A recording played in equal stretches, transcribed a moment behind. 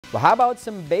Well, how about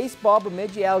some baseball?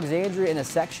 Bemidji, Alexandria in a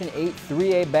Section 8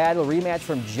 3A battle rematch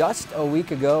from just a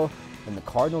week ago. And the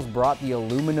Cardinals brought the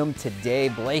aluminum today.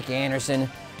 Blake Anderson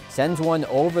sends one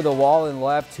over the wall and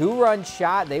left. Two-run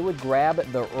shot. They would grab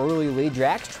the early lead.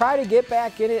 Drax try to get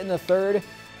back in it in the third.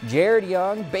 Jared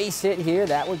Young, base hit here.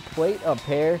 That would plate a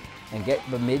pair and get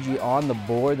Bemidji on the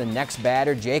board. The next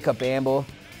batter, Jacob Amble,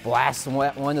 blasts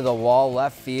one to the wall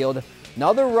left field.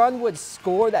 Another run would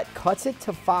score that cuts it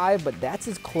to 5, but that's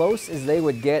as close as they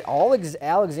would get. All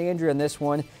Alexandria in this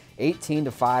one,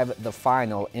 18-5, the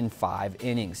final in 5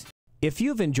 innings. If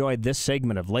you've enjoyed this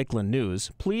segment of Lakeland News,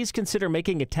 please consider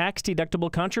making a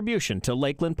tax-deductible contribution to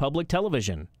Lakeland Public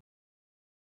Television.